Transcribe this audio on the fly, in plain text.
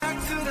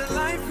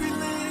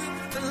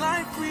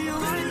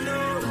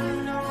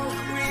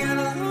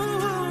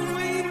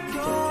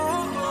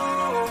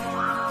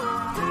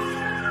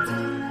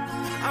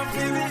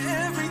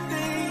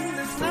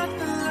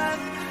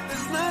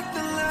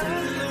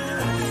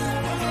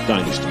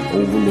Dynasty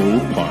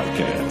Overload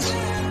Podcast.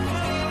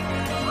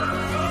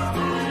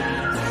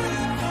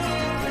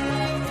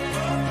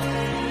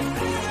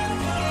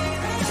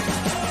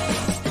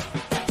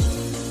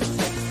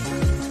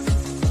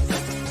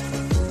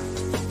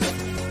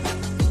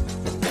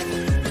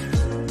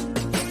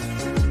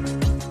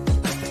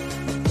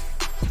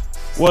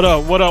 What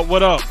up, what up,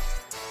 what up?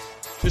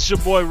 It's your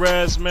boy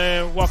Raz,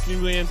 man. Welcome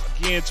you in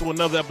again to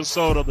another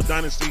episode of the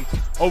Dynasty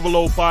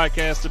Overload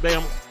Podcast. Today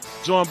I'm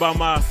joined by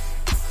my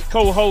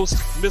co-host,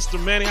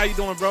 Mr. Manny. How you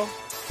doing, bro?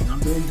 I'm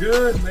doing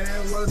good,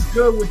 man. What's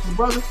good with you,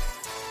 brother?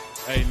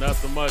 Hey,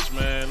 nothing much,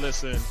 man.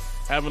 Listen,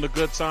 having a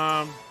good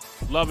time,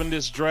 loving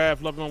this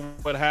draft, loving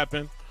what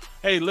happened.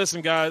 Hey,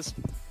 listen, guys,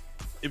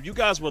 if you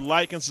guys would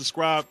like and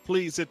subscribe,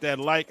 please hit that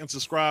like and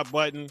subscribe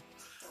button.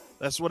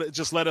 That's what it,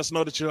 just let us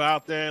know that you're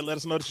out there. Let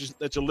us know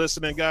that you're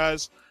listening,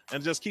 guys,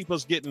 and just keep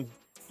us getting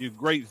you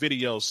great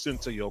videos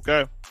sent to you,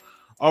 okay?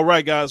 All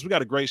right, guys, we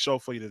got a great show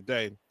for you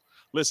today.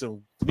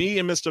 Listen, me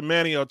and Mr.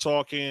 Manny are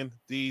talking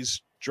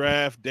these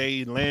draft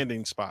day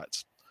landing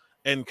spots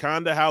and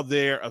kind of how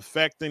they're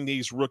affecting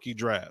these rookie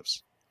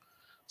drafts.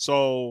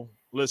 So,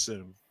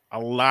 listen, a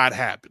lot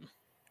happened.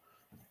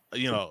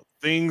 You know,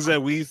 things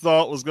that we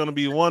thought was going to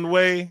be one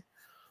way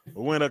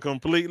went a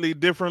completely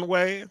different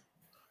way.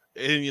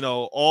 And, you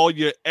know, all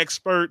your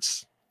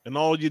experts and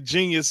all your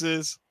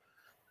geniuses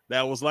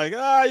that was like,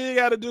 you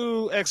got to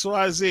do X,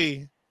 Y,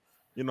 Z,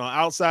 you know,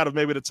 outside of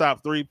maybe the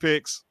top 3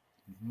 picks,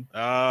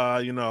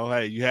 you know,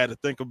 hey, you had to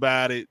think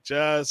about it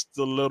just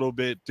a little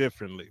bit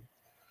differently.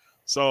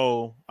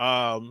 So,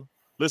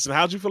 listen,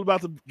 how'd you feel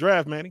about the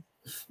draft, Manny?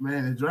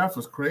 Man, the draft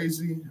was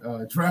crazy.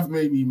 Draft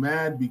made me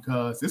mad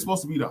because it's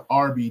supposed to be the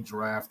RB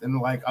draft.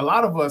 And, like, a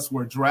lot of us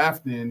were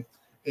drafting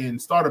in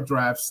startup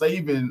drafts,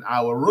 saving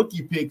our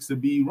rookie picks to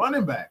be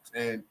running backs.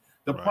 And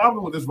the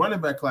problem with this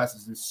running back class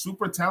is it's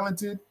super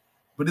talented,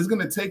 but it's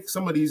going to take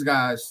some of these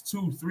guys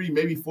 2, 3,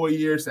 maybe 4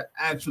 years to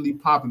actually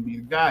pop and be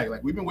the guy.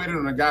 Like, we've been waiting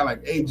on a guy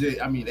like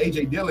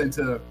AJ Dillon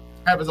to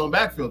have his own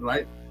backfield,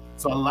 right?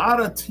 So a lot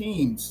of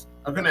teams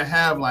are going to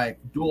have like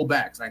dual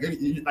backs. Like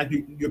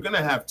you're going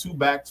to have 2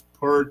 backs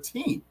per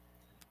team.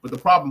 But the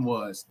problem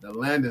was the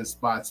landing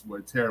spots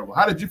were terrible.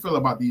 How did you feel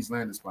about these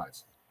landing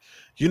spots?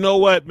 You know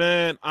what,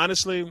 man?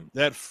 Honestly,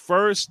 that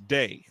first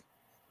day,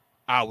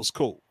 I was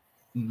cool.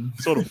 Mm-hmm.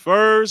 So the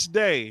first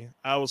day,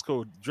 I was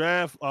cool.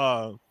 Draft,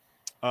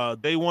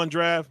 day 1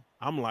 draft,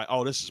 I'm like,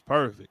 oh, this is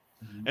perfect.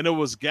 Mm-hmm. And there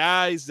was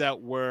guys that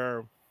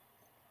were,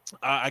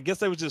 I guess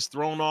they were just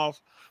thrown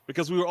off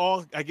because we were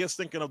all, I guess,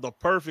 thinking of the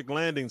perfect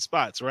landing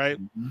spots, right?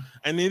 Mm-hmm.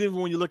 And then even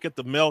when you look at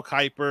the Mel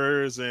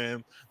Kipers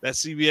and that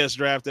CBS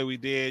draft that we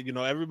did, you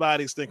know,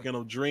 everybody's thinking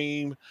of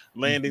dream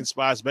landing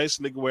spots,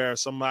 basically where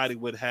somebody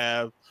would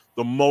have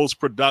the most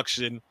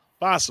production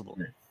possible.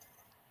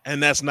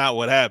 And that's not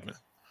what happened.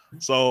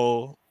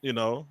 So, you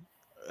know,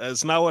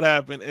 that's not what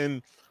happened.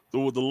 And the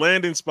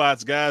landing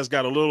spots, guys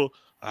got a little,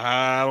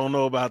 I don't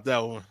know about that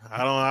one.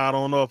 I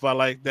don't know if I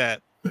like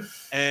that.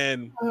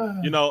 And,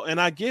 you know,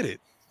 and I get it.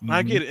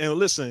 I get it. And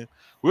listen,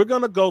 we're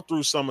going to go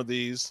through some of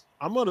these.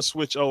 I'm going to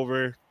switch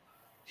over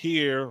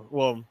here.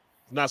 Well,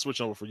 not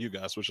switching over for you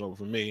guys, switching over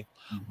for me.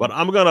 But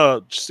I'm going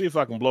to see if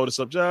I can blow this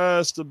up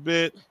just a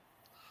bit.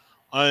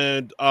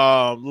 And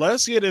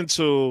let's get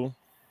into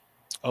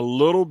a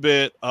little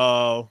bit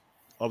of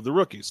the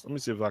rookies. Let me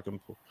see if I can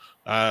pull.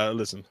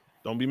 Listen,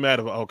 don't be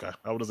mad if I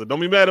would have said, don't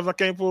be mad if I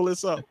can't pull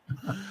this up.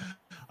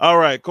 All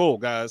right, cool,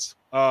 guys.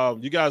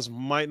 You guys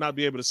might not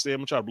be able to see it. I'm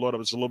gonna try to blow it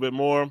up just a little bit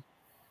more.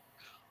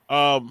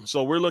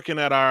 So we're looking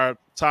at our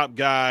top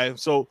guy.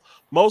 So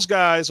most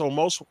guys or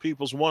most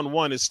people's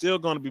 1-1 is still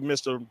going to be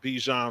Mr.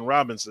 Bijan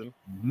Robinson,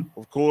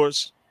 of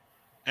course.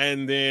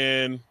 And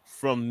then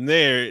from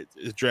there,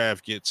 the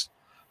draft gets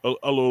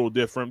a little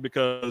different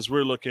because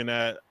we're looking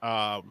at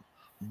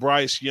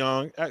Bryce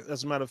Young.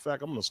 As a matter of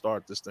fact, I'm going to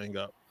start this thing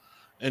up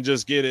and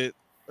just get it.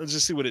 Let's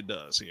just see what it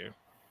does here.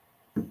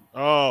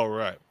 All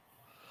right.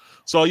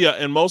 So, yeah,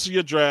 in most of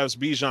your drafts,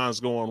 Bijan's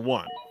going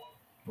 1.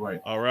 Right.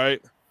 All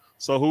right.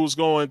 So who's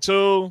going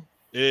 2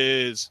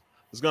 is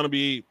going to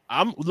be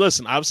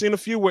listen, I've seen a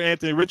few where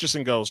Anthony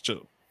Richardson goes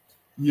 2.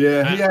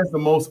 Yeah, he has the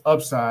most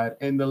upside,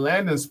 and the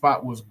landing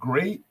spot was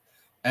great.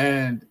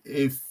 And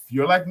if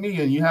you're like me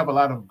and you have a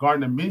lot of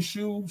Gardner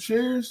Minshew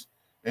shares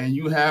and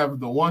you have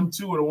the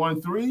 1-2 or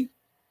the 1-3,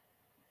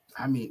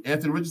 I mean,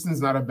 Anthony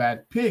Richardson's not a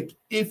bad pick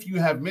if you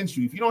have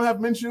Minshew. If you don't have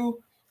Minshew,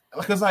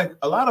 because like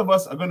a lot of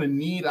us are going to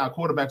need our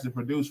quarterbacks to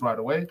produce right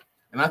away.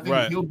 And I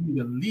think he'll be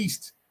the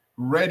least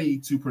ready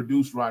to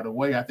produce right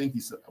away. I think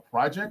he's a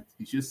project.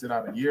 He should sit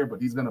out a year, but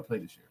he's going to play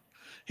this year.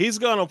 He's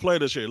going to play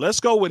this year. Let's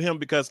go with him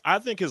because I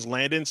think his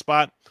landing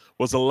spot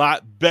was a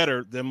lot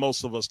better than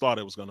most of us thought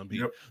it was going to be.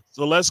 Yep.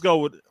 So let's go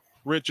with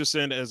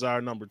Richardson as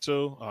our number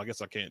 2. Oh, I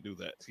guess I can't do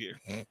that here.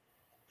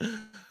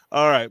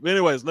 All right. But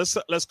anyways,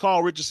 let's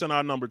call Richardson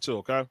our number 2,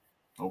 okay?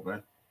 Okay.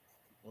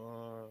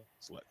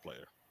 Select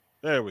player.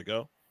 There we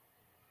go.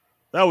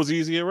 That was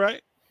easier,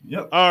 right?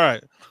 Yep. All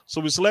right.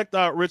 So we select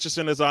our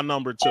Richardson as our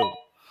number 2.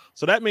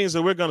 So that means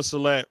that we're going to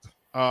select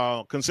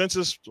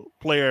consensus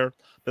player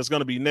that's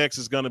going to be next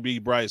is going to be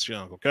Bryce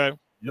Young. Okay.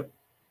 Yep.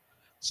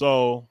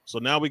 So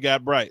now we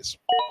got Bryce.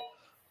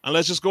 And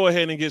let's just go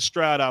ahead and get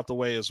Stroud out the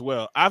way as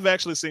well. I've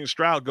actually seen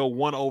Stroud go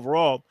 1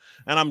 overall,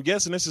 and I'm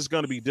guessing this is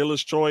going to be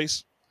Dilla's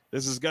choice.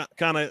 This is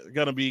kind of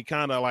going to be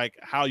kind of like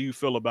how you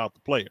feel about the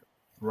player.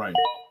 Right.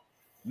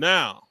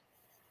 Now,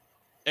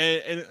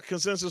 and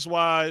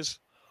consensus-wise,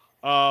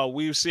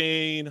 we've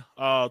seen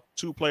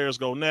 2 players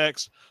go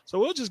next. So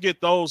we'll just get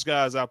those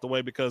guys out the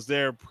way because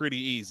they're pretty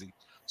easy.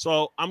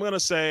 So I'm going to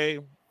say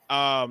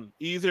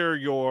either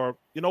you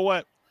know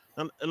what?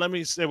 And let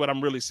me say what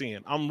I'm really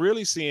seeing. I'm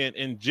really seeing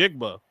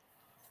Njigba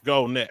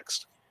go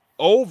next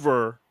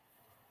over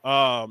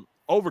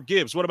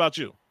Gibbs. What about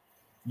you?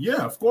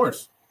 Yeah, of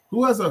course.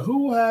 Who has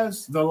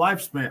the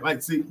lifespan?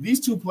 Like, see, these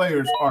 2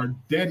 players are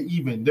dead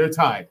even. They're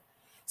tied.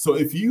 So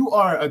if you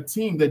are a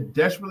team that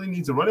desperately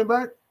needs a running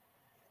back,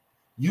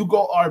 you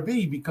go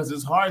RB because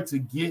it's hard to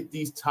get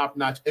these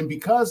top-notch. And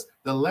because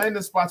the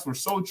landing spots were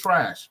so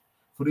trash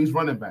for these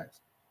running backs,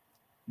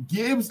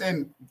 Gibbs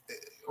and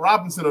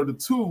Robinson are the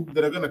 2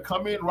 that are going to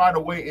come in right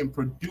away and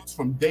produce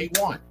from day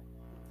one.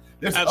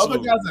 There's other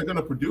guys that are going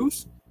to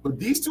produce, but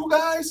these 2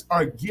 guys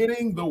are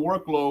getting the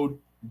workload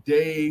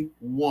day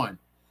one.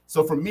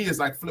 So for me, it's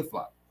like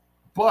flip-flop.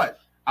 But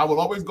I will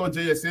always go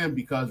JSN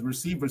because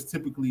receivers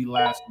typically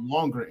last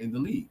longer in the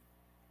league.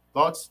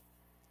 Thoughts?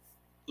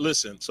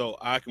 Listen, so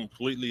I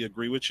completely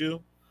agree with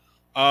you.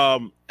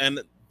 And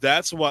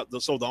that's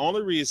the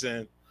only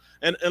reason,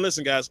 and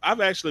listen, guys,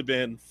 I've actually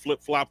been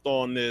flip-flopped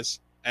on this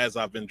as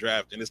I've been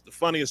drafting. It's the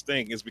funniest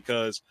thing is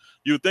because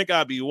you would think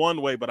I'd be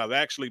one way, but I've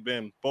actually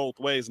been both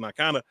ways, and I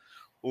kind of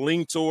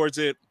lean towards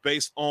it I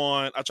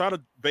try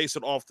to base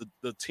it off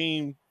the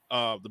team,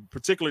 the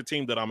particular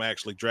team that I'm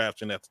actually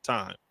drafting at the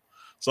time.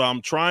 So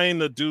I'm trying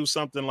to do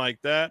something like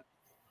that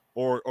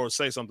or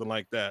say something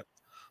like that.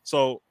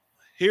 So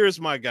here's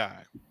my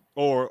guy,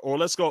 or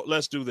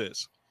let's do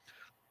this.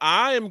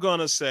 I am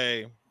going to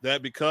say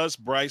that because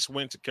Bryce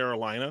went to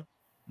Carolina,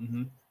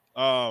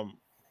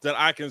 that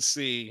I can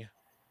see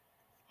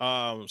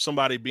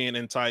somebody being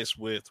enticed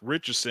with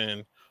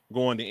Richardson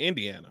going to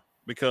Indiana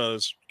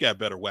because you got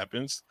better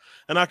weapons.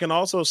 And I can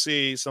also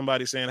see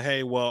somebody saying,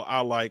 hey, well, I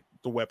like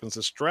the weapons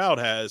that Stroud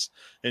has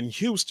in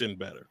Houston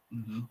better.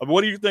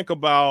 What do you think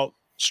about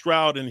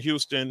Stroud in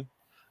Houston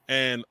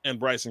and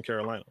Bryce in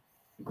Carolina?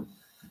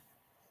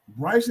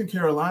 Bryce in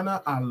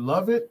Carolina, I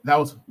love it. That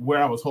was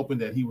where I was hoping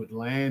that he would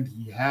land.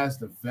 He has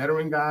the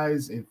veteran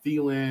guys in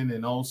Thielen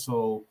and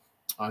also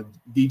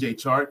DJ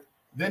Chark.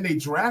 Then they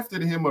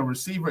drafted him a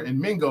receiver in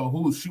Mingo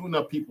who's shooting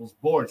up people's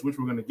boards, which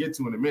we're going to get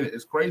to in a minute.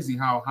 It's crazy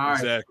how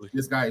high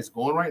this guy is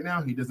going right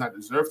now. He does not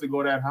deserve to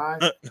go that high.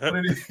 But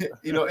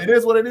it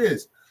is what it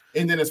is.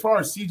 And then as far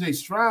as CJ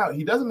Stroud,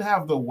 he doesn't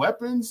have the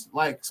weapons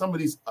like some of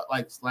these,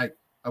 like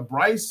a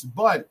Bryce.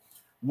 But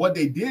what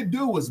they did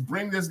do was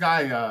bring this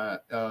guy,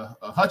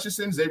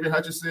 Xavier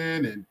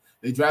Hutchinson, and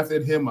they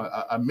drafted him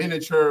a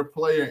miniature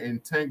player in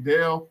Tank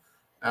Dell.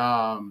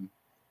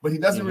 But he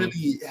doesn't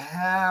really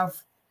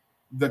have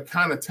the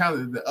kind of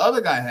talent that the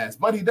other guy has,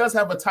 but he does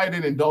have a tight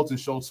end in Dalton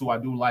Schultz, who I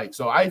do like.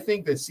 So I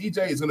think that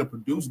CJ is going to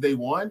produce day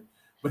one,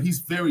 but he's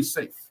very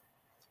safe.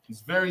 He's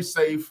very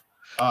safe.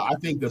 I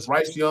think that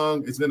Bryce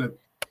Young is going to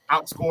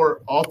outscore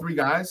all 3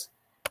 guys.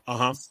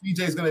 CJ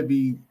is going to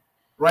be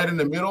right in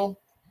the middle,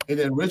 and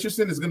then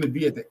Richardson is going to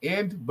be at the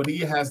end, but he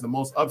has the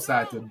most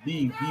upside to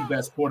be the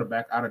best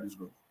quarterback out of this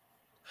group.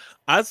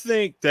 I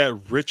think that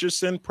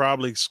Richardson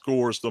probably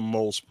scores the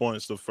most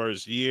points the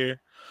first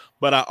year,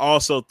 but I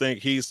also think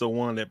he's the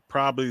one that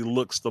probably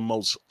looks the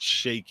most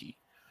shaky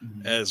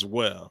as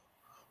well.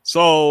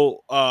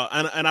 So,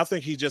 and I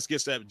think he just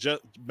gets that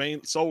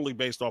solely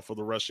based off of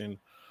the rushing.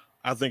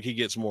 I think he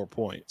gets more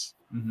points.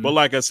 But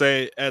like I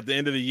say, at the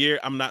end of the year,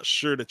 I'm not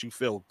sure that you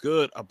feel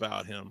good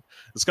about him.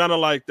 It's kind of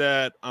like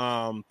that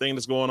thing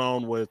that's going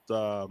on with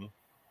the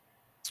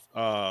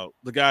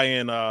guy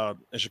in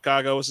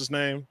Chicago. What's his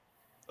name?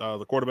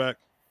 The quarterback.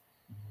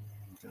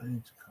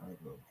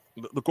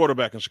 The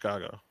quarterback in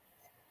Chicago.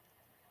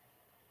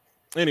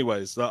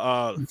 Anyways,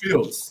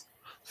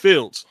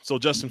 Fields. So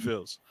Justin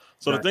Fields.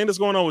 So the thing that's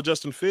going on with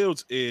Justin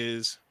Fields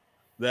is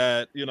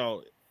that,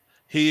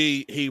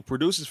 he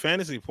produces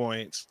fantasy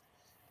points,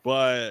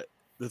 but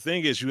the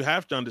thing is you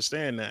have to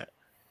understand that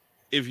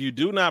if you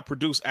do not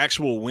produce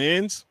actual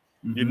wins,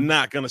 you're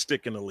not going to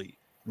stick in the league.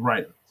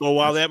 Right. So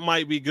while that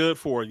might be good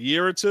for a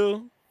year or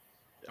two,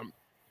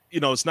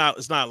 it's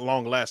not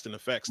long lasting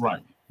effects.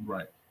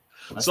 Right.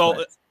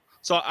 So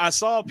I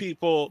saw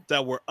people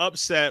that were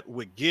upset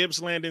with Gibbs'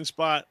 landing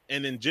spot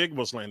and then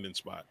Njigba's landing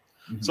spot.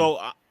 So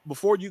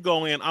before you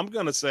go in, I'm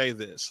going to say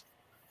this.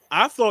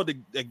 I thought that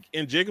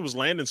Njigba's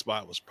landing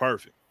spot was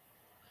perfect.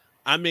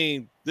 I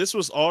mean, this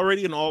was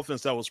already an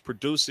offense that was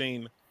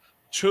producing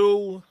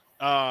 2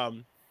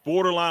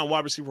 borderline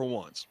wide receiver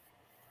ones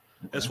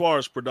as far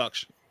as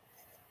production,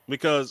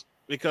 because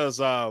the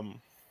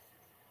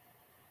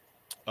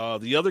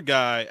other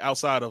guy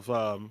outside of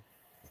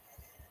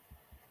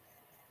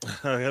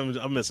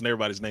I'm messing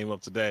everybody's name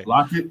up today.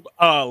 Lockett.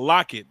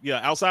 Lockett. Yeah,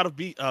 outside of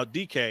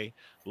DK,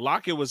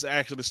 Lockett was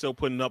actually still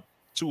putting up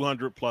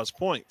 200 plus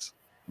points.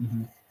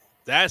 Mm-hmm.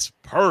 That's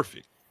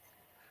perfect.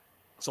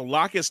 So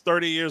Lockett's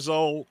 30 years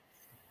old.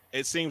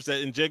 It seems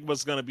that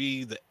Njigba's going to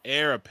be the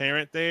heir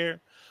apparent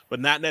there, but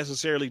not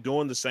necessarily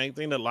doing the same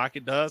thing that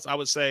Lockett does. I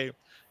would say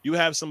you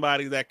have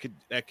somebody that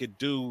could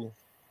do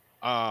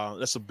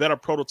that's a better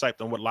prototype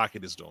than what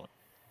Lockett is doing.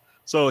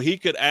 So he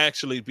could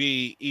actually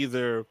be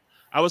either.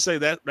 I would say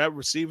that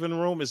receiving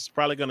room is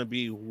probably going to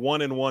be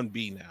 1 and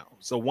 1B now.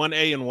 So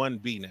 1A and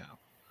 1B now.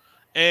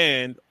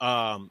 And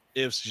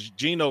if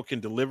Geno can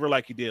deliver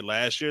like he did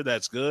last year,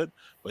 that's good.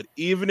 But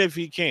even if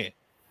he can't,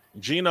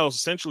 Geno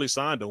essentially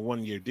signed a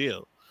 1-year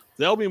deal.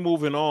 They'll be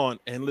moving on.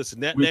 And listen,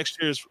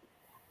 next year's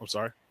 – I'm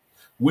sorry.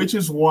 Which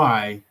is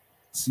why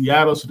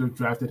Seattle should have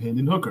drafted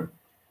Hendon Hooker.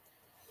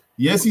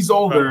 Yes, he's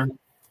older,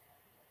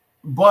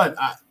 but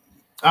I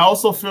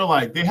also feel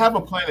like they have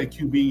a plan at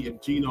QB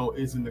if Geno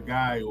isn't the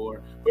guy,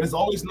 but it's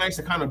always nice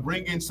to kind of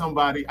bring in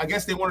somebody. I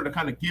guess they wanted to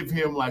kind of give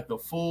him like the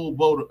full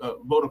vote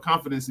of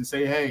confidence and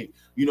say, hey,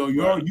 you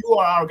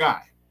are our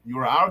guy. You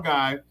are our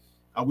guy.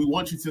 We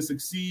want you to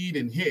succeed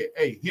and hit.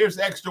 Hey, here's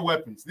extra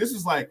weapons. This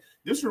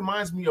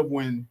reminds me of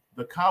when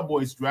the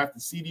Cowboys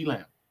drafted CeeDee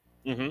Lamb.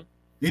 Mm-hmm.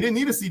 They didn't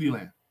need a CeeDee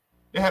Lamb.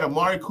 They had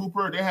Amari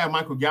Cooper. They had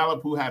Michael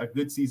Gallup, who had a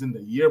good season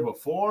the year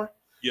before.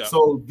 Yeah.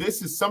 So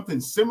this is something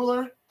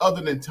similar,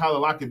 other than Tyler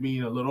Lockett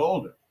being a little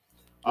older.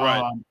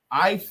 Right.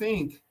 I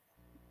think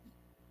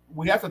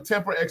we have to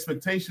temper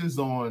expectations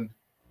on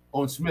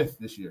Smith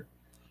this year.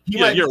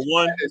 Year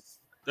one.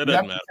 That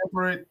doesn't matter.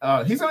 Temper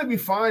it. He's going to be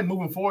fine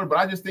moving forward, but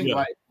I just think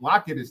like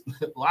Lockett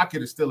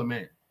is still a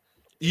man.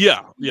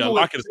 Yeah.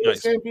 Lockett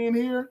is nice. Being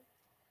here,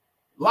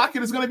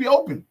 Lockett is going to be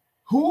open.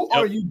 Who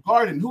are you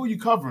guarding? Who are you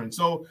covering?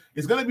 So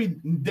it's going to be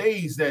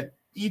days that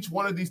each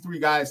one of these three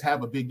guys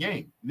have a big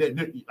game.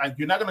 Like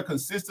you're not going to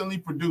consistently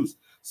produce.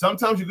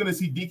 Sometimes you're going to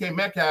see DK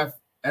Metcalf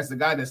as the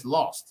guy that's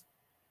lost.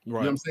 Right. You know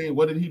what I'm saying?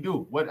 What did he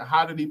do?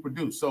 How did he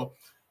produce? So,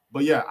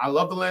 but yeah, I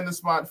love the landing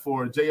spot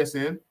for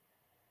JSN.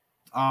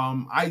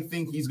 I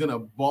think he's going to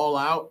ball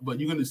out, but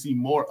you're going to see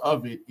more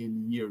of it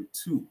in year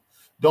 2.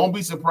 Don't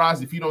be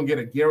surprised if you don't get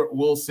a Garrett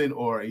Wilson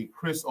or a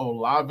Chris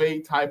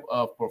Olave type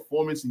of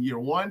performance in year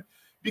 1,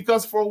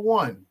 because for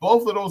one,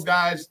 both of those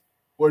guys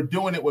were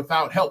doing it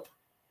without help.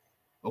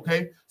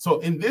 Okay, so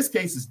in this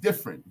case, it's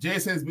different.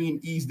 JSN is being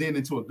eased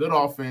into a good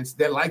offense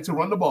that like to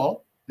run the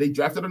ball. They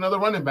drafted another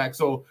running back,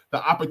 so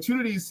the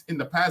opportunities in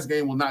the pass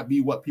game will not be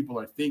what people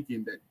are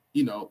thinking that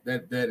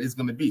that is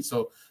going to be.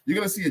 So you're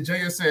going to see a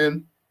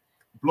JSN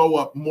blow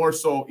up more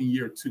so in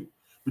year 2,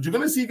 but you're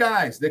going to see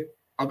guys that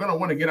are going to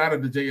want to get out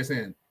of the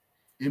JSN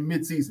in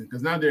midseason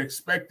because now they're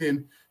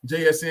expecting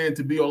JSN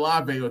to be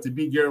Olave or to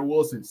be Garrett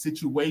Wilson.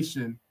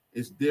 Situation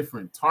is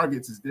different.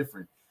 Targets is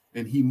different,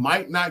 and he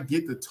might not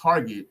get the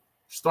target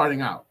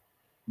starting out.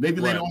 Maybe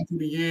later on through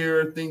the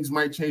year, things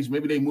might change.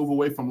 Maybe they move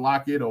away from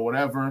Lockett or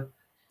whatever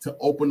to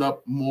open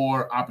up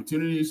more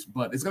opportunities,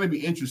 but it's going to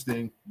be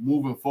interesting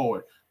moving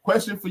forward.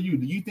 Question for you.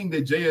 Do you think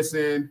that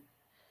JSN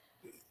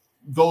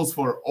goes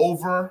for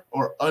over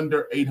or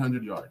under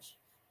 800 yards?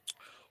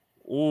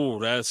 Oh,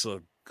 that's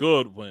a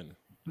good one.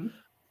 Mm-hmm.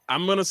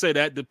 I'm going to say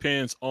that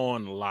depends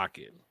on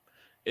Lockett.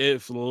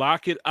 If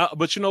Lockett,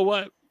 but you know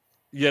what?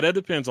 Yeah, that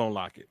depends on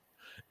Lockett.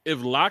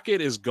 If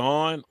Lockett is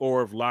gone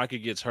or if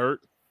Lockett gets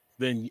hurt,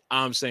 then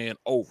I'm saying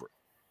over.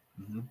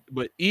 Mm-hmm.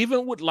 But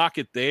even with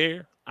Lockett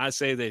there, I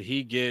say that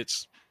he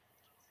gets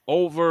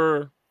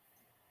over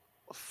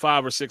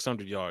 500 or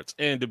 600 yards.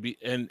 And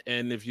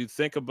if you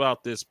think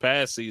about this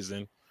past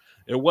season,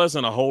 there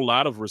wasn't a whole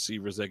lot of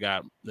receivers that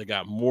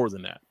got more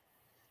than that.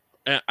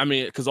 And, I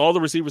mean, because all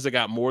the receivers that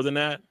got more than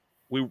that,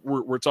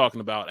 we're talking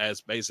about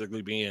as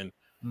basically being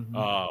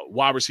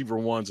wide receiver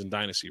ones in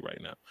Dynasty right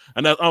now,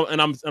 and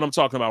I'm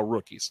talking about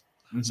rookies.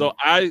 Mm-hmm. So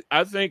I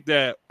think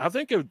if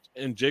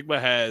Njigba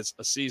has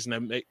a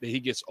season that he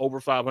gets over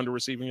 500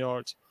 receiving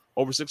yards,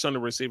 over 600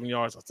 receiving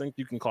yards, I think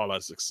you can call that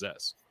a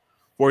success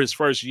for his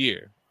first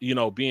year.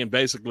 Being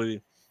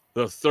basically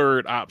the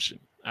third option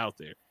out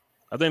there.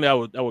 I think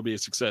that would be a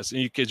success,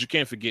 and because you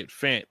can't forget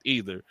Fant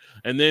either,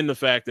 and then the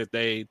fact that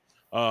they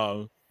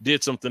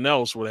did something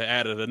else where they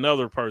added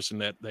another person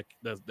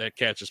that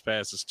catches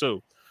passes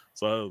too.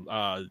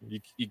 So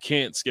you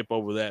can't skip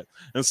over that.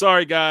 And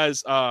sorry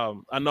guys,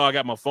 I know I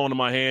got my phone in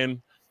my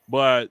hand,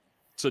 but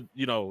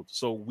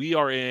so we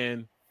are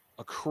in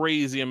a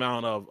crazy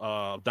amount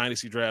of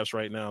dynasty drafts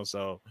right now.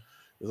 So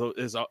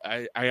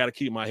I got to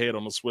keep my head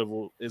on the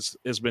swivel.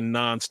 It's been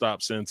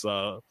nonstop since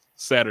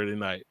Saturday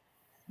night.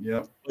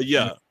 Yep. But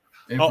yeah.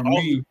 And for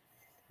me,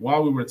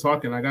 while we were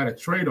talking, I got a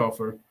trade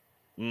offer,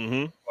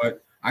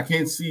 but I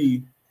can't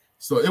see.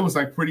 So it was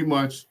like pretty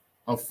much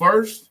a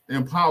first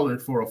and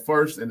Pollard for a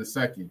first and a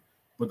second.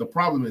 But the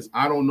problem is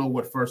I don't know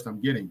what first I'm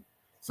getting.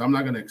 So I'm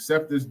not going to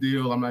accept this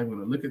deal. I'm not even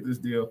going to look at this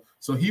deal.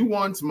 So he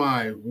wants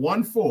my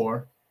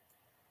 1-4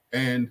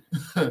 and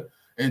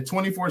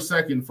 24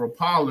 second for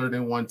Pollard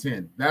and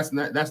 110.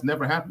 That's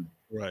never happening.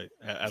 Right.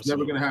 Absolutely. It's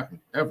never going to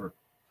happen ever.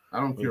 I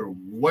don't care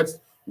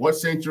what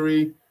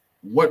century,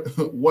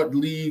 what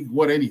league,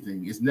 what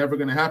anything. It's never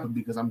going to happen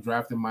because I'm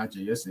drafting my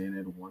JSN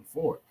at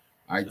 1-4.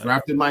 I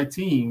drafted my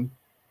team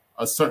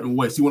a certain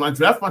way. See, when I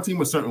draft my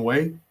team a certain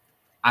way,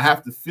 I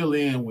have to fill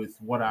in with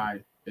what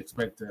I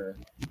expect to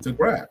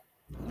grab.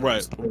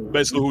 Right. So,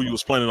 basically who you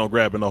was planning on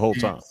grabbing the whole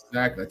time.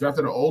 Exactly. I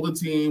drafted an older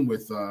team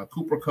with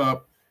Cooper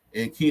Kupp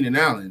and Keenan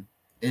Allen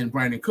and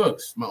Brandon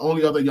Cooks. My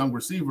only other young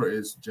receiver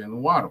is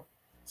Jalen Waddle.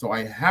 So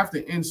I have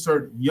to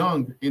insert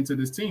young into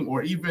this team,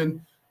 or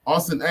even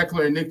Austin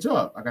Eckler and Nick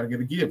Chubb. I got to get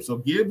a Gibbs. So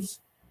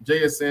Gibbs,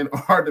 JSN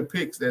are the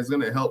picks that's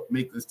going to help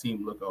make this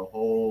team look a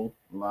whole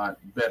lot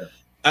better.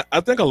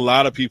 I think a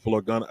lot of people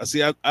are gonna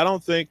see. I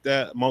don't think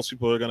that most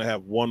people are gonna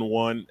have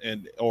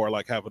 1-1 or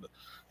like have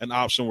an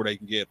option where they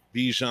can get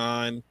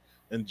Bijan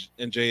and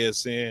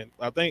JSN.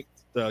 I think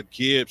the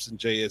Gibbs and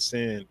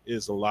JSN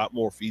is a lot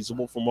more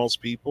feasible for most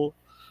people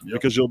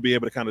because you'll be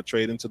able to kind of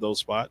trade into those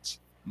spots.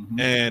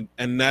 Mm-hmm.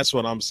 And that's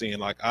what I'm seeing.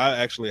 Like I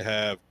actually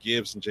have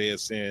Gibbs and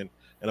JSN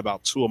in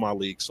about 2 of my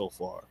leagues so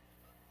far,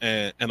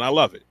 and I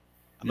love it.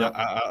 Yep.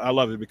 I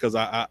love it because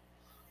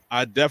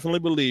I definitely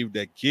believe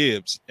that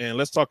Gibbs, and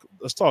let's talk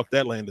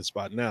that landing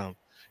spot now.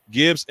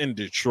 Gibbs in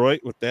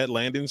Detroit with that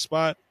landing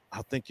spot,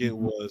 I think it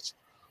was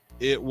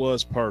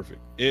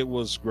perfect. It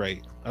was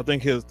great. I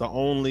think the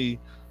only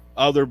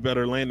other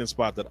better landing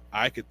spot that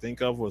I could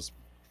think of was,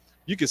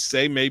 you could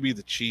say maybe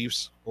the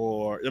Chiefs,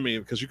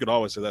 because you could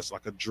always say that's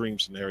like a dream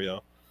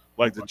scenario,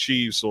 like the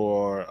Chiefs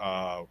or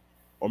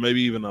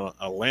maybe even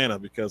Atlanta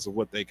because of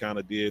what they kind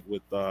of did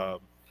with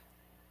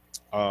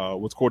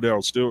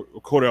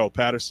Cordell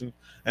Patterson.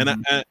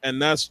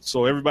 And that's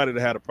so everybody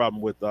that had a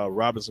problem with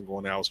Robinson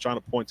going there, I was trying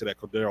to point to that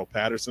Cordell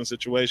Patterson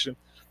situation.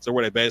 So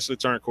where they basically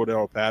turned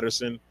Cordell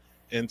Patterson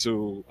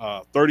into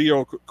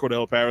 30-year-old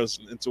Cordell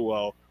Patterson into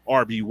a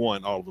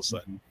RB1 all of a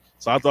sudden.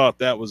 So I thought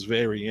that was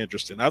very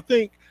interesting. I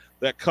think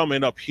that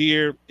coming up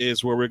here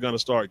is where we're going to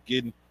start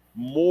getting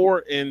more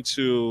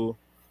into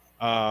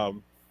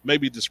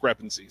maybe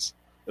discrepancies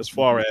as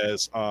far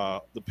as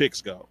the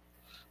picks go.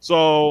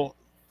 So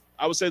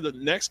I would say the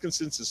next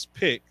consensus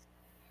pick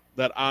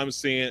that I'm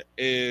seeing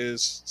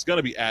is it's going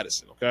to be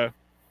Addison. Okay,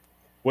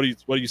 what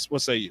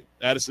say you,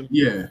 Addison?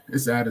 Yeah,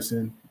 it's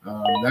Addison.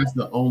 That's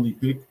the only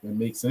pick that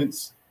makes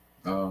sense.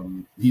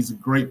 He's a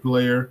great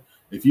player.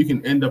 If you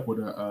can end up with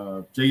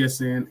a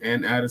JSN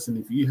and Addison,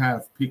 if you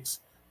have picks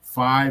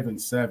 5 and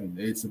 7,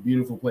 it's a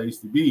beautiful place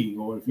to be.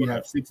 Or if you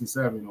have 6 and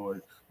 7,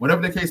 or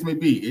whatever the case may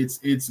be,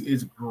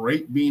 it's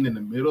great being in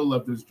the middle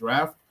of this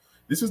draft.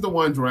 This is the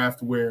one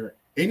draft where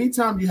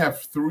anytime you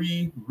have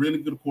 3 really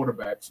good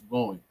quarterbacks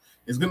going,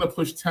 it's going to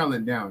push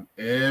talent down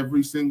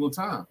every single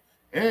time.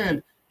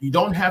 And you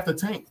don't have to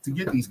tank to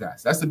get these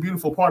guys. That's the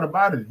beautiful part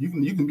about it. You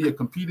can be a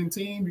competing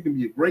team. You can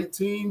be a great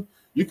team.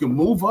 You can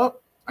move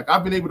up. Like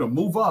I've been able to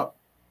move up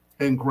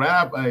and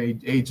grab a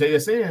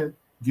JSN,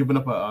 giving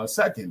up a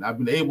second. I've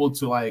been able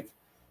to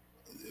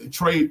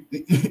trade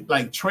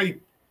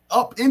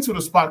up into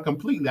the spot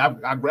completely.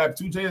 I grabbed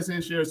 2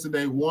 JSN shares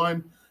today.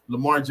 One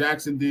Lamar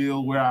Jackson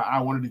deal where I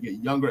wanted to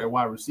get younger at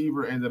wide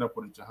receiver, ended up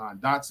with a Jahan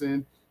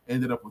Dotson,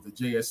 ended up with a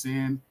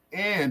JSN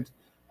and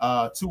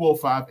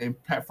 205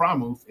 and Pat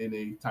Freiermuth in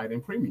a tight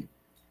end premium,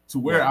 to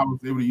where I was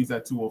able to use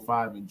that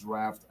 205 and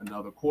draft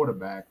another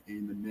quarterback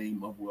in the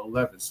name of Will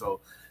Levis.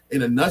 So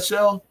in a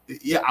nutshell,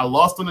 yeah, I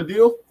lost on the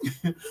deal,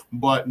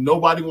 but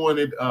nobody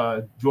wanted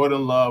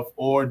Jordan Love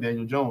or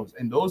Daniel Jones.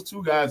 And those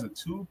 2 guys are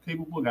 2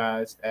 capable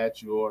guys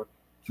at your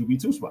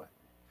QB2 spot.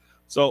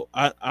 So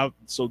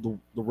so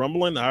the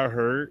rumbling I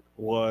heard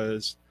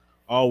was,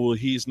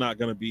 he's not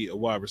going to be a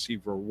wide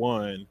receiver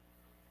 1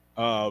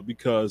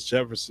 because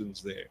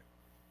Jefferson's there.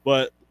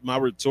 But my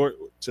retort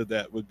to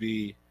that would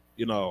be,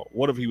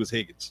 what if he was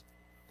Higgins?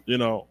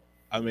 Or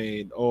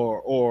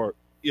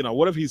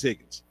what if he's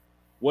Higgins?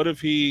 What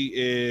if he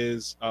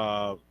is,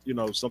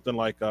 something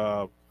like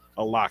a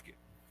Lockett?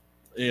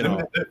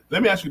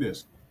 Let me ask you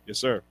this. Yes,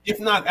 sir. If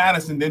not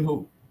Addison, then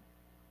who?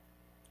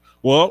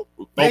 Well,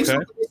 okay. This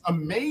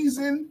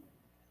amazing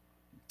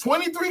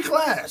 23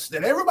 class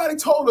that everybody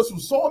told us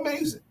was so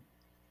amazing.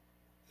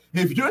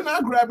 If you're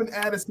not grabbing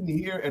Addison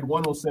here at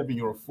 107,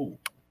 you're a fool.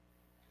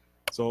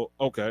 So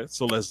okay,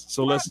 so let's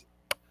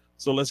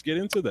get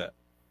into that.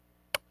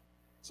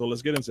 So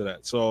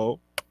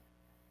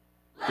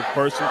the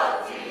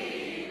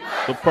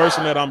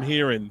person that I'm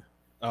hearing,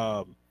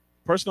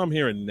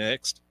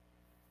 next,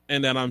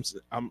 and then I'm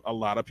a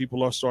lot of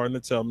people are starting to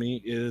tell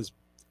me is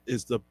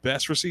the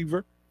best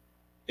receiver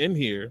in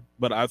here.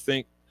 But I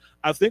think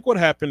what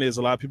happened is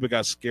a lot of people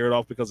got scared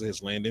off because of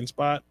his landing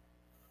spot.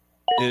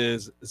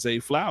 Is Zay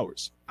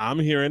Flowers. I'm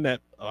hearing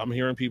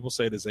people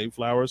say that Zay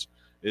Flowers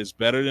is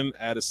better than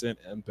Addison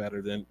and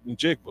better than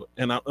Njigba.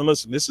 And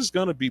listen, this is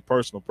going to be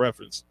personal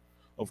preference,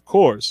 of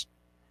course,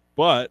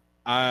 but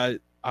I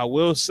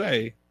will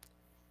say,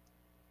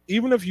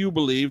 even if you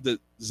believe that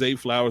Zay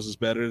Flowers is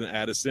better than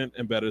Addison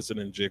and better than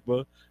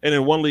Njigba, and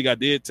in one league I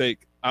did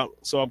take out,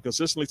 so I'm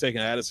consistently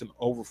taking Addison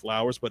over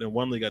Flowers, but in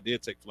one league I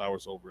did take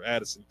Flowers over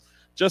Addison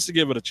just to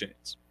give it a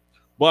chance.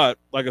 But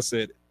like I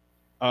said,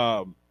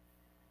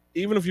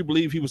 even if you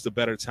believe he was the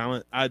better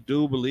talent, I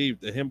do believe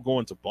that him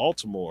going to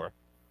Baltimore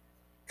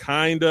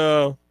kind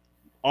of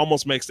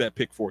almost makes that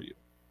pick for you.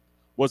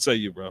 What say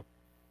you, bro?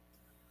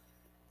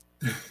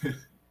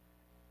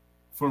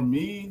 For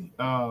me,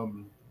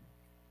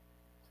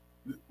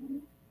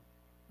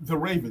 the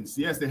Ravens,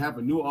 yes, they have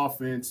a new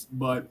offense,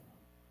 but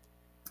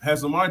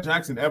has Lamar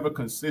Jackson ever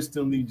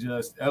consistently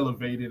just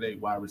elevated a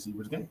wide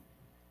receiver's game?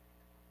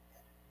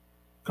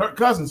 Kirk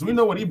Cousins, we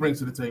know what he brings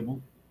to the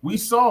table. We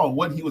saw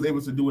what he was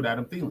able to do with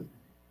Adam Thielen.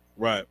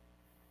 Right.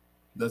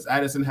 Does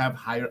Addison have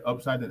higher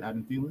upside than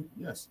Adam Thielen?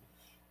 Yes.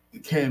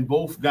 Can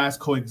both guys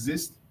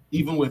coexist?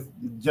 Even with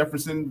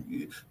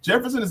Jefferson,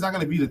 Jefferson is not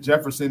going to be the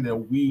Jefferson that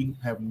we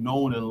have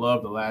known and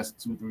loved the last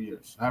 2-3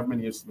 years, however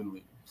many years he's been in the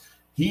league.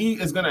 He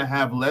is going to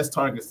have less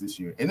targets this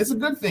year, and it's a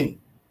good thing.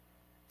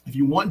 If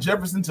you want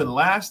Jefferson to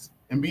last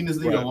and be in this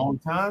league a long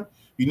time,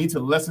 you need to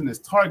lessen his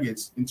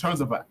targets in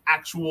terms of an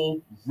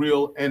actual,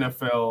 real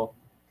NFL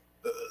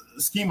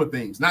scheme of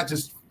things, not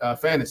just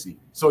fantasy.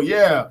 So,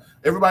 yeah,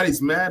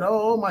 everybody's mad.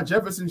 Oh, my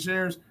Jefferson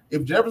shares.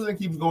 If Jefferson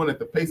keeps going at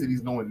the pace that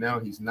he's going now,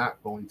 he's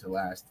not going to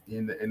last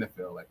in the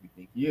NFL like we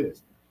think he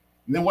is.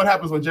 And then what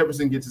happens when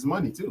Jefferson gets his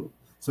money, too?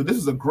 So this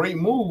is a great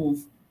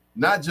move,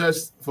 not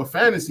just for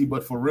fantasy,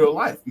 but for real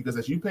life, because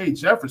as you pay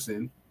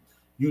Jefferson,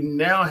 you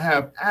now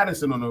have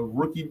Addison on a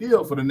rookie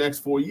deal for the next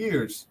 4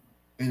 years,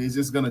 and he's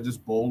just going to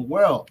just bowl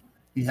well.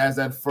 He has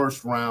that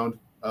first round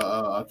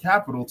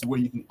capital to where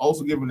you can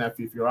also give him that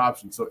fifth-year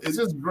option. So it's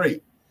just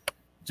great.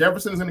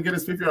 Jefferson is going to get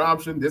his fifth-year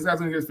option. This guy's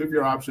going to get his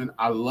fifth-year option.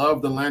 I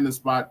love the landing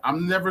spot.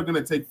 I'm never going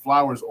to take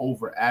Flowers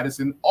over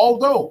Addison,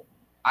 although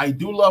I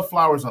do love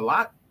Flowers a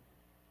lot.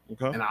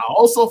 Okay. And I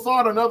also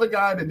thought another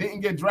guy that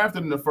didn't get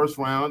drafted in the first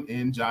round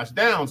in Josh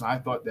Downs. I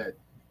thought that,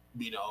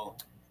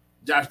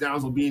 Josh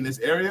Downs will be in this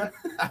area.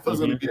 I thought it was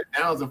going to be a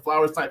Downs and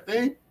Flowers type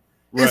thing.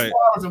 Right. It's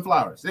Flowers and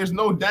Flowers. There's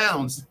no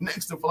Downs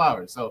next to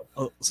Flowers.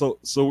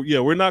 So yeah,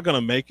 we're not gonna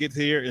make it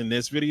here in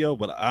this video,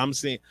 but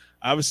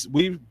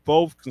we've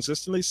both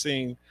consistently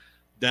seen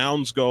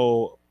Downs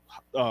go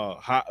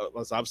high.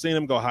 I've seen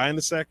him go high in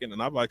the second,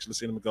 and I've actually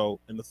seen him go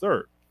in the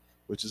third,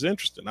 which is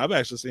interesting. I've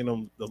actually seen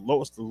him the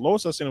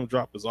lowest I've seen him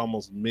drop is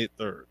almost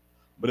mid-third,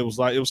 but it was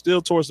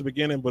still towards the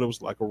beginning, but it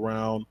was like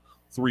around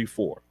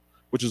 3-4,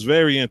 which is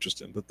very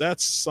interesting. But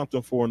that's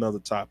something for another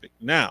topic.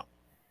 Now,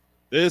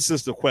 this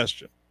is the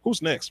question.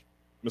 Who's next,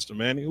 Mr.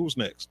 Manny? Who's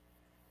next?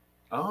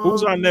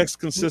 Who's our next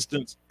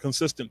consistent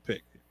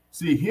pick?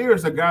 See,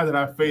 here's a guy that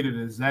I faded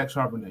is Zach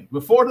Charbonnet.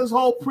 Before this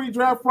whole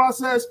pre-draft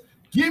process,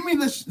 give me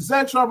the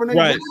Zach Charbonnet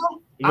now.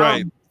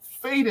 Right. I'm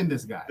fading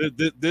this guy.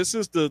 This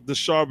is the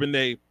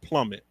Charbonnet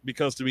plummet,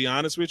 because to be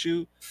honest with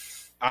you,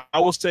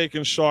 I was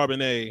taking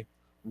Charbonnet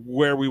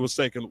where we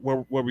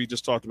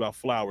just talked about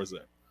Flowers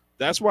at.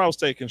 That's where I was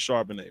taking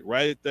Charbonnet,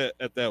 right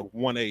at that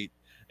 1.8.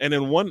 And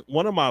in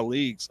one of my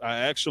leagues, I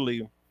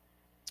actually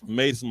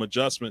made some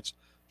adjustments,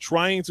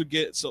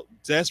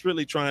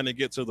 desperately trying to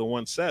get to the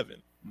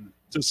 1.7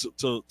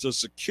 to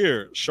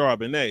secure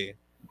Charbonnet,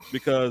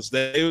 because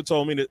they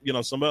told me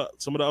that some of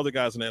the other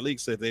guys in that league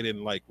said they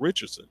didn't like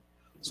Richardson.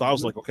 So I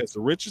was like, okay, so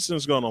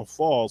Richardson's going to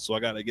fall, so I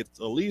got to get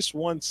at least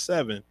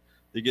 1.7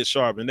 to get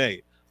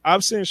Charbonnet.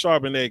 I've seen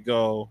Charbonnet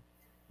go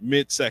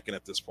mid-second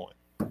at this point.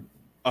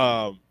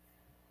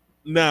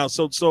 Now,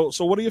 so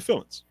what are your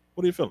feelings?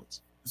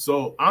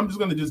 So I'm just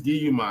going to give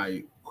you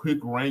my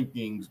quick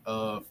rankings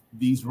of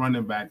these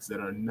running backs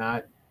that are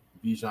not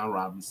Bijan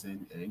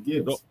Robinson and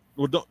Gibbs.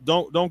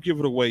 Don't give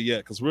it away yet,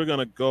 because we'll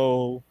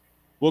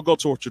go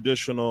to a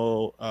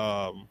traditional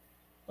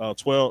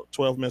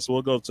 12 minutes. So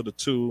we'll go to the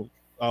 2.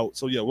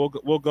 So yeah,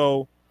 we'll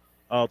go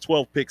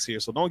 12 picks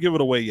here. So don't give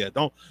it away yet.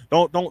 Don't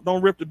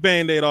rip the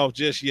Band-Aid off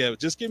just yet.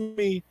 Just give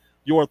me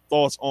your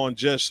thoughts on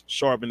just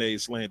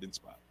Charbonnet's landing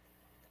spot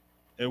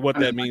and what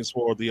that means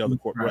for the other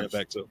running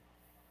back too.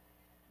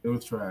 It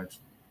was trash.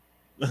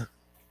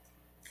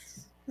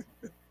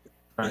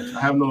 I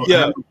have no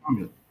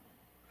comment.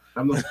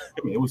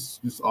 It was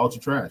just ultra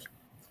trash.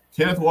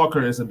 Kenneth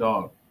Walker is a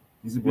dog.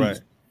 He's a beast. Right.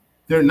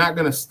 They're not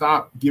going to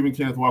stop giving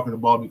Kenneth Walker the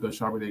ball because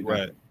Charbonnet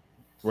got it.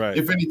 Right.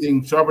 If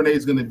anything, Charbonnet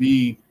is going to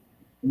be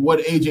what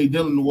A.J.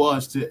 Dillon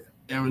was to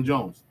Aaron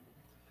Jones.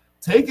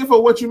 Take it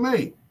for what you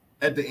may.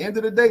 At the end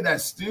of the day,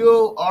 that's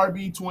still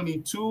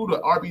RB22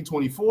 to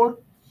RB24.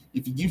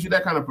 If he gives you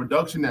that kind of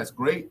production, that's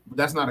great. But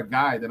that's not a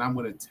guy that I'm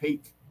going to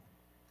take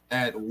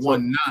at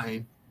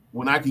 1.9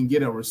 when I can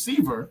get a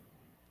receiver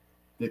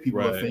that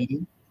people are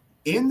fading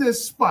in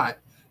this spot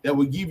that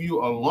will give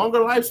you a longer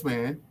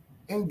lifespan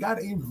and got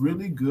a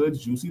really good,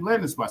 juicy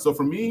landing spot. So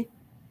for me,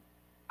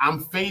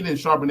 I'm fading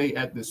Charbonnet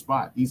at this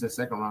spot. He's a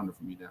second rounder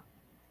for me now.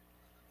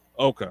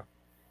 Okay.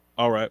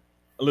 All right.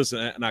 Listen,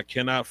 and I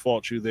cannot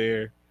fault you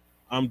there.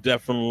 I'm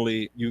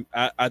definitely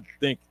I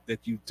think that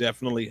you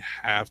definitely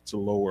have to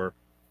lower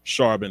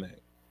Charbonnet.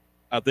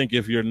 I think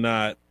if you're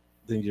not,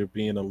 then you're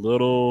being a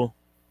little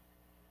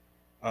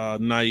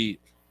naive.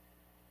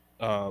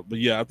 But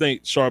yeah, I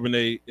think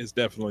Charbonnet is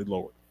definitely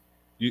lowered.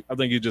 I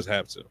think you just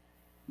have to.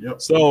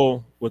 Yep.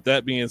 So with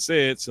that being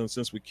said,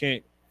 since we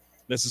can't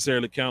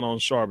necessarily count on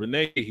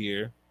Charbonnet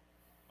here,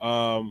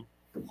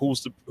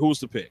 Who's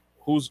the pick?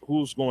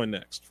 Who's going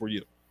next for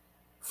you?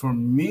 For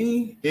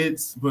me,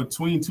 it's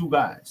between two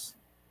guys.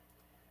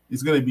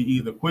 It's going to be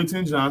either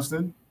Quentin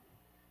Johnston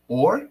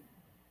or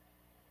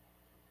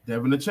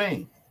Devin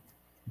Achane.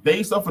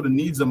 Based off of the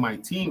needs of my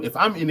team, if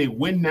I'm in a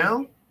win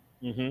now,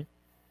 then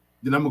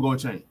I'm going to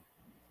go Achane,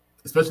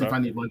 especially if I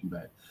need running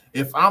back.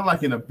 If I'm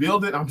like in a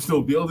building, I'm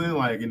still building,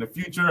 like in the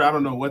future, I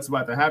don't know what's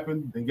about to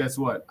happen, then guess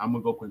what? I'm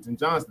going to go Quentin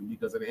Johnston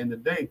because at the end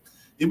of the day,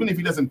 even if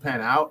he doesn't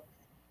pan out,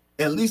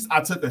 at least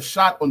I took a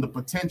shot on the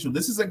potential.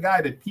 This is a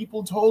guy that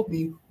people told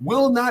me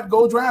will not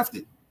go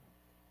drafted.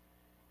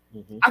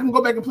 I can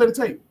go back and play the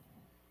tape.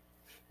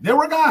 There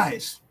were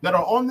guys that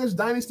are on this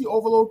Dynasty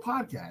Overload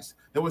podcast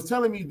that was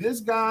telling me this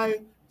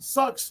guy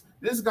sucks.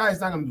 This guy's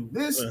not going to do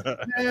this.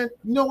 Man,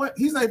 you know what?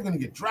 He's not even going to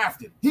get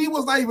drafted. He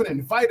was not even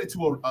invited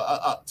to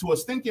a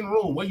stinking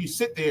room where you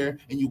sit there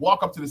and you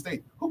walk up to the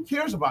stage. Who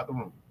cares about the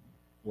room?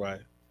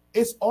 Right.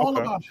 It's all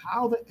about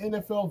how the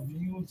NFL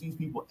views these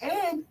people.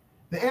 And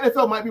the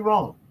NFL might be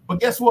wrong. But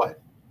guess what?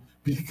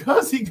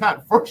 Because he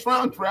got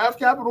first-round draft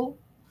capital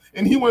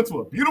and he went to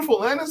a beautiful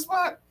landing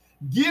spot,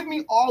 give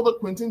me all the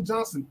Quentin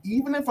Johnston,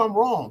 even if I'm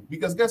wrong.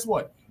 Because guess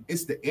what?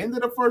 It's the end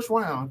of the first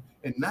round,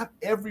 and not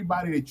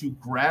everybody that you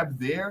grab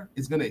there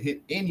is going to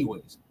hit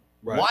anyways.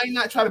 Right. Why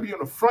not try to be on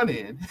the front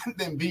end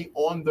than be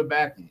on the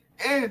back end?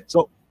 And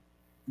so,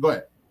 go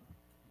ahead.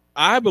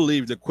 I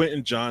believe that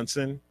Quentin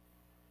Johnston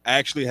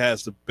actually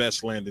has the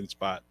best landing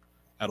spot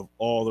out of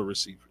all the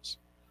receivers.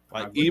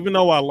 Like, even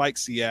though I like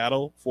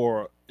Seattle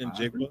for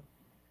Njigba,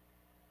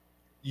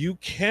 you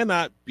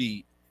cannot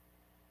beat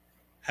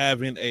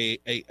having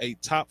a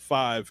top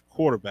 5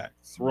 quarterback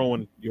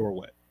throwing your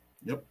way.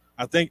 Yep.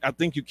 I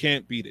think you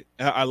can't beat it.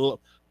 I love,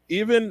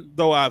 even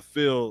though I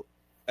feel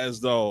as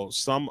though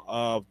some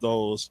of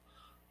those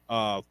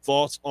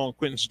thoughts on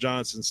Quentin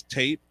Johnston's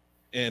tape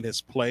and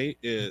his play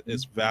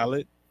is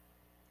valid.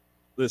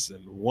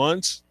 Listen,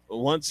 once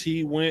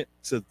he went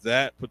to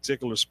that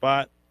particular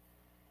spot,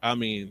 I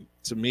mean,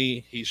 to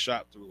me, he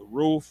shot through the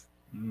roof,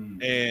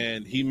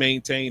 and he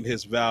maintained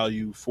his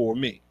value for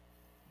me.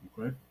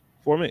 Okay.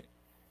 For me,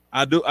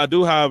 I do,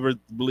 however,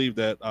 believe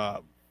that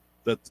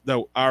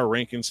that our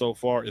ranking so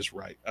far is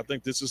right. I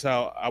think this is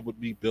how I would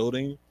be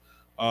building,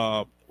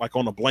 like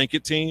on a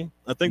blanket team.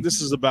 I think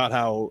this is about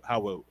how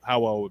I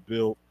would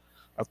build.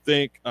 I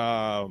think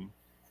my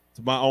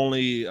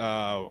only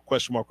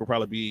question mark would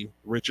probably be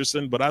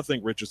Richardson, but I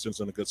think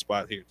Richardson's in a good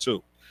spot here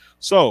too.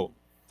 So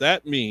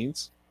that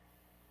means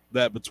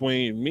that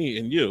between me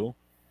and you,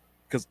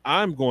 because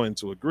I'm going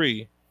to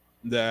agree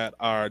that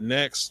our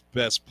next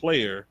best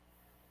player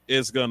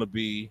is going to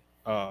be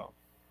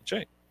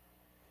Achane.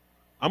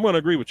 I'm going to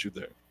agree with you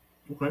there.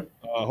 Okay.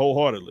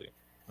 Wholeheartedly.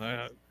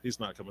 He's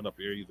not coming up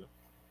here either.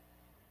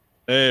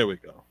 There we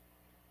go.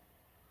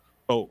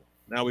 Oh,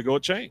 now we go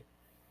Achane.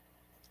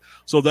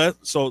 So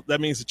that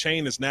means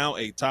Achane is now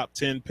a top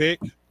 10 pick,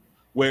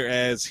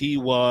 whereas he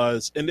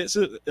was, and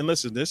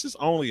listen, this is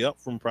only up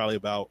from probably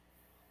about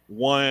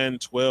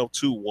 112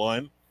 to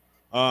 1.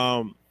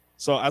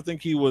 So I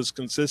think he was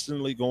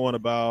consensusly going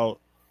about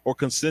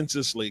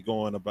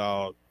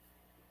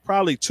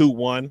probably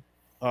 2-1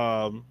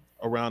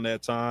 around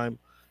that time,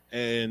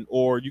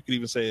 or you could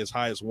even say as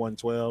high as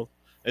 112,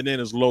 and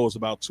then as low as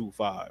about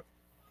 2-5.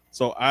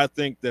 So I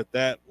think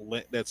that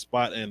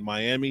spot in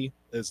Miami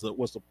was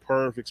the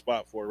perfect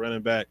spot for a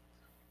running back.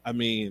 I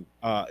mean,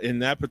 in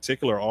that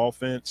particular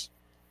offense,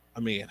 I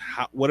mean,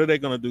 what are they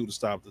going to do to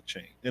stop the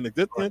chain? And the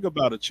good thing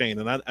about a chain,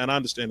 and I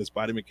understand its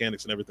body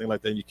mechanics and everything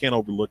like that, and you can't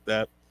overlook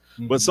that.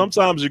 But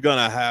sometimes you're going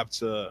to have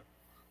to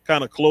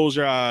kind of close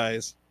your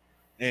eyes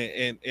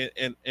and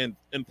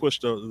push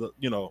the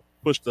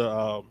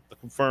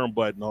confirm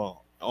button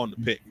on the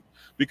pick,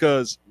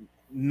 because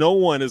no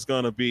one is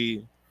going to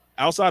be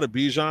outside of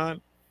Bijan.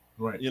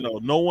 Right. You know,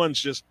 no one's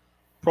just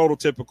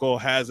prototypical,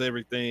 has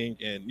everything,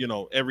 and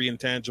every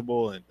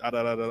intangible and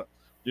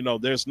You know,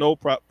 there's no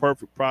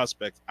perfect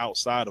prospect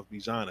outside of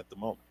Bijan at the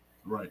moment.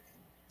 Right.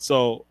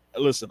 So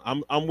listen,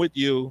 I'm with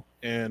you,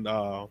 and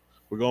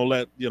we're gonna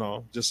let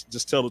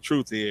just tell the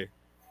truth here.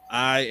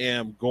 I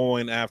am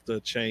going after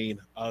Achane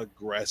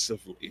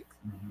aggressively.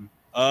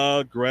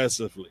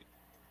 Aggressively.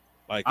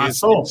 Like I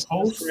saw a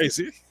post.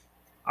 Crazy.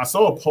 I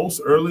saw a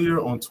post earlier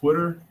on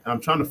Twitter, and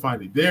I'm trying to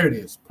find it. There it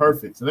is.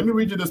 Perfect. So let me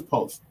read you this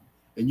post,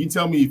 and you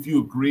tell me if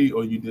you agree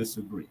or you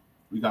disagree.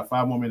 We got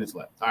 5 more minutes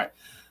left. All right.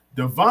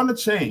 Devon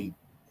Achane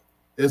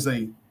is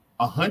a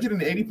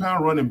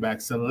 180-pound running back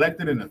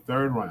selected in the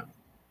 3rd round,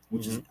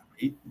 which is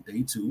great,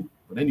 day 2.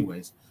 But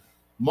anyways,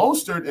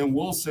 Mostert and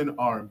Wilson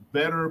are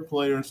better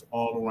players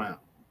all around.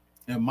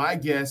 And my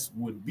guess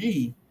would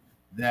be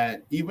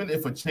that even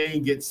if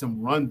Achane gets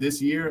some run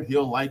this year,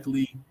 he'll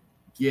likely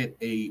get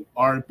a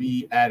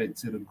RB added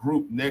to the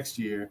group next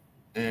year,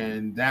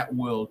 and that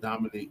will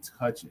dominate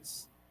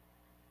touches.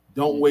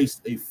 Don't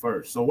waste a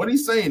first. So what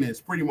he's saying is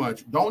pretty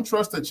much don't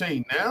trust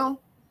Achane now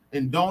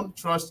and don't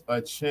trust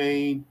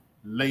Achane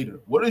later.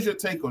 What is your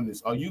take on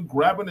this? Are you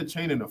grabbing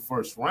Achane in the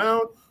 1st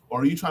round,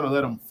 or are you trying to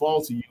let them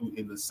fall to you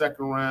in the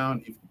second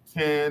round if you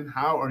can?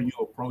 How are you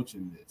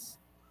approaching this?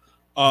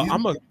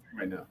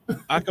 Right now.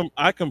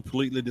 I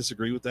completely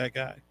disagree with that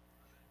guy.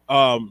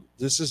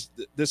 This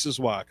is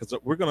why, because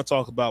we're going to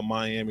talk about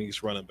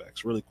Miami's running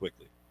backs really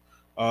quickly.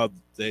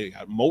 They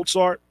had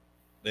Mozart.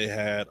 They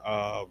had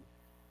I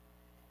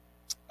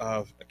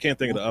can't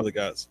think of the other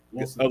guys.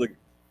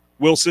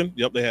 Wilson.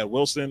 Yep, they had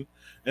Wilson,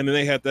 and then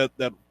they had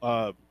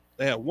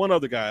they had one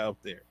other guy up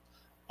there.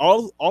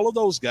 All of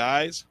those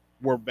guys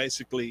were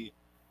basically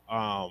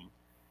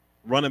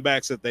running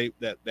backs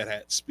that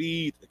had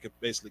speed, that could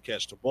basically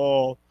catch the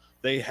ball.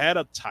 They had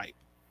a type.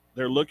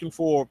 They're looking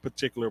for a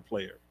particular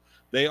player.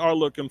 They are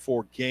looking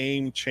for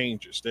game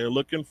changers. They're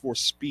looking for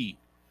speed.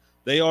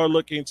 They are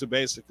looking to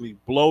basically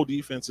blow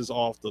defenses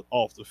off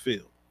the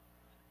field.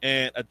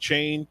 And a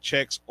chain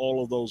checks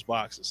all of those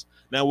boxes.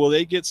 Now, will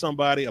they get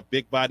somebody, a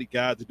big body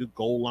guy, to do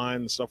goal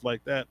line and stuff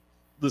like that?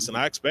 Listen,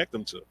 I expect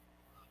them to.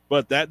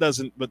 But they're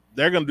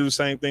going to do the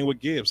same thing with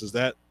Gibbs. Does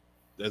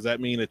that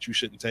mean that you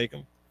shouldn't take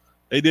him?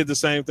 They did the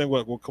same thing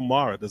with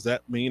Kamara. Does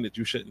that mean that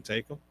you shouldn't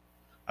take him?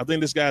 I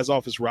think this guy's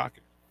off his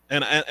rocker.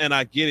 And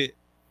I get it,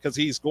 because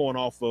he's going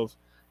off of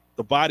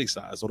the body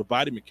size or the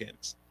body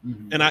mechanics.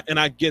 Mm-hmm. And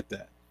I get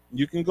that.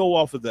 You can go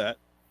off of that,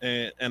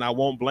 and I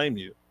won't blame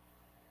you.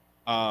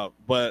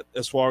 But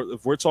as far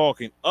if we're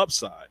talking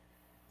upside,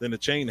 then the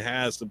chain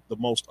has the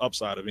most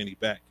upside of any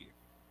back here.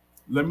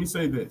 Let me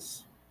say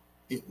this.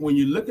 When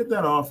you look at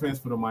that offense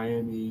for the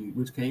Miami,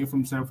 which came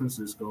from San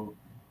Francisco,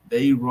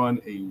 they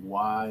run a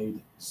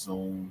wide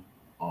zone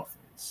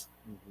offense.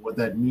 Mm-hmm. What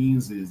that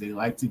means is they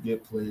like to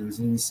get players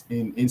in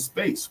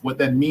space. What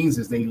that means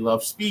is they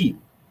love speed.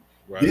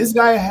 Right. This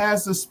guy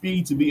has the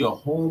speed to be a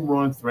home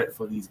run threat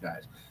for these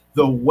guys.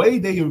 The way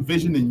they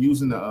envisioned in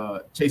using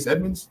Chase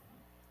Edmonds,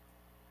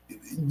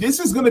 this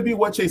is going to be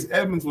what Chase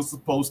Edmonds was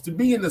supposed to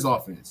be in this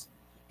offense.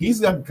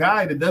 He's a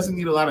guy that doesn't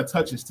need a lot of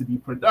touches to be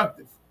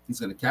productive. He's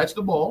going to catch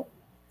the ball.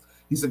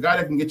 He's a guy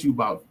that can get you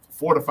about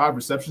 4 to 5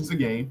 receptions a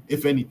game,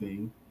 if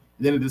anything.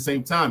 And then at the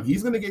same time,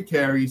 he's going to get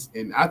carries,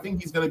 and I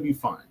think he's going to be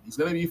fine. He's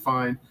going to be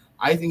fine.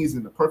 I think he's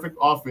in the perfect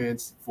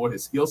offense for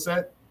his skill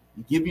set.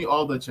 Give me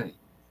all the chain.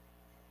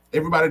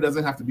 Everybody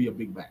doesn't have to be a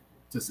big back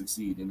to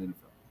succeed in the NFL.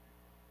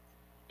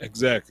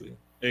 Exactly.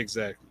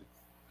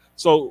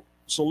 So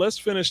let's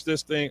finish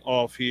this thing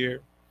off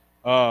here.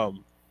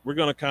 We're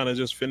going to kind of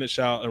just finish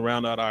out and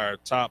round out our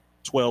top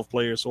 12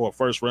 players, or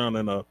first round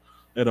in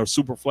a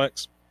super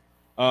flex.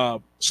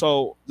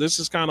 So this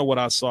is kind of what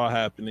I saw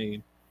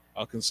happening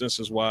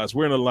consensus wise.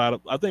 We're in a lot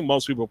of, I think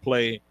most people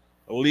play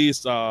at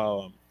least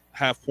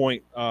half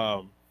point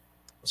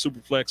super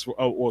flex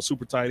or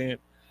super tight end.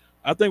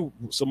 I think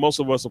so. Most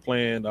of us are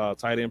playing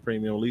tight end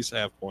premium, at least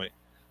half point.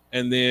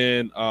 And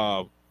then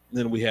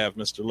we have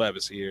Mr.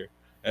 Levis here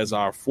as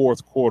our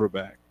fourth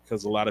quarterback,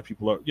 because a lot of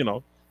people are,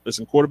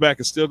 listen, quarterback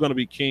is still going to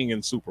be king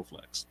in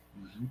Superflex.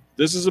 Mm-hmm.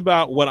 This is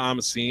about what I'm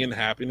seeing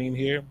happening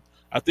here.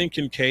 I think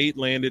Kincaid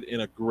landed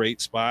in a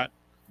great spot.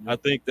 Mm-hmm. I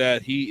think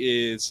that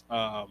he is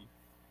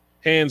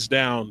hands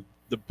down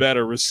the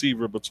better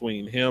receiver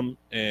between him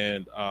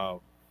and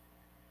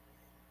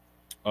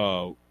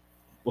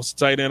what's the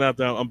tight end out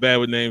there? I'm bad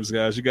with names,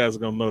 guys. You guys are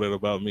going to know that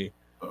about me.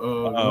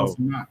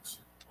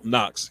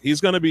 Knox.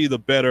 He's going to be the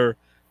better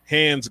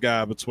hands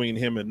guy between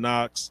him and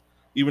Knox,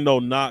 even though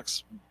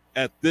Knox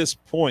at this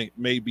point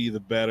may be the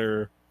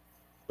better.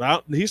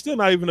 He's still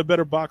not even a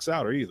better box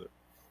outer either.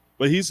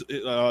 But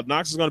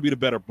Knox is going to be the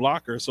better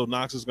blocker, so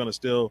Knox is going to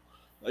still,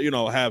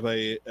 have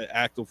an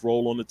active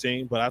role on the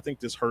team. But I think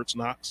this hurts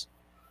Knox,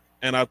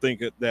 and I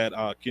think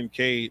that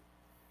Kincaid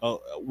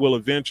will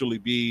eventually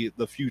be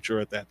the future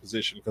at that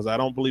position, because I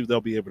don't believe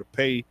they'll be able to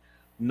pay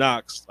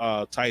Knox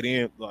tight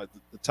end the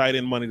tight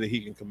end money that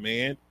he can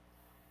command.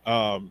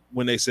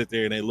 When they sit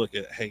there and they look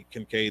at, hey,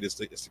 Kincaid is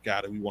the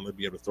guy that we want to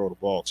be able to throw the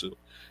ball to.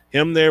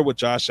 Him there with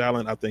Josh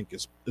Allen, I think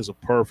is a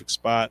perfect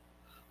spot.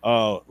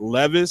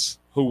 Levis,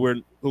 who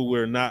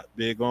we're not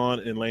big on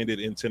and landed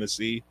in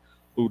Tennessee,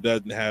 who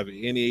doesn't have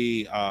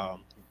any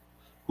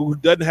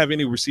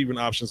receiving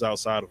options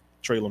outside of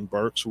Treylon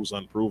Burks, who's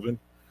unproven.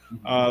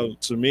 Mm-hmm.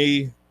 To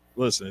me,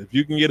 listen, if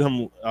you can get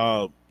him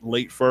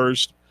late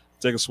first,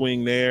 take a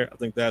swing there, I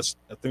think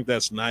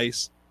that's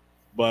nice.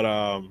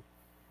 But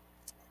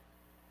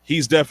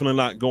he's definitely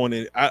not going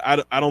in.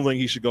 I don't think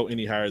he should go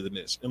any higher than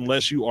this,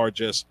 unless you are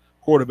just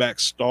quarterback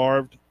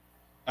starved.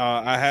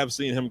 I have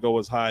seen him go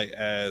as high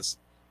as,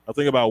 I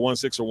think, about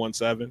 1.6 or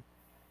 1.7.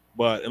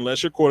 But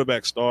unless you're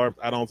quarterback starved,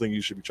 I don't think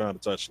you should be trying to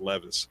touch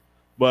Levis.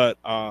 But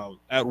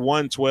at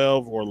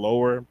 112 or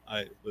lower,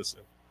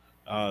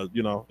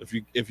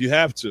 if you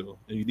have to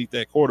and you need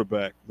that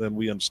quarterback, then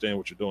we understand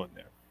what you're doing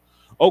there.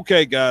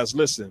 Okay, guys,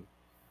 listen.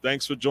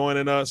 Thanks for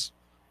joining us.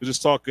 We're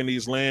just talking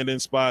these landing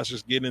spots,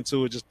 just getting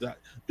into it, just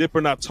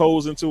dipping our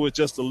toes into it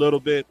just a little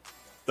bit.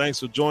 Thanks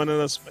for joining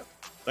us.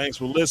 Thanks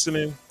for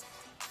listening.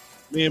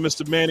 Me and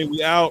Mr. Manny,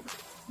 we out.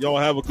 Y'all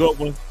have a good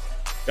one.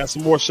 Got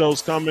some more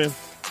shows coming.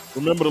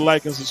 Remember to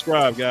like and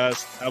subscribe,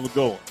 guys. Have a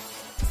good one.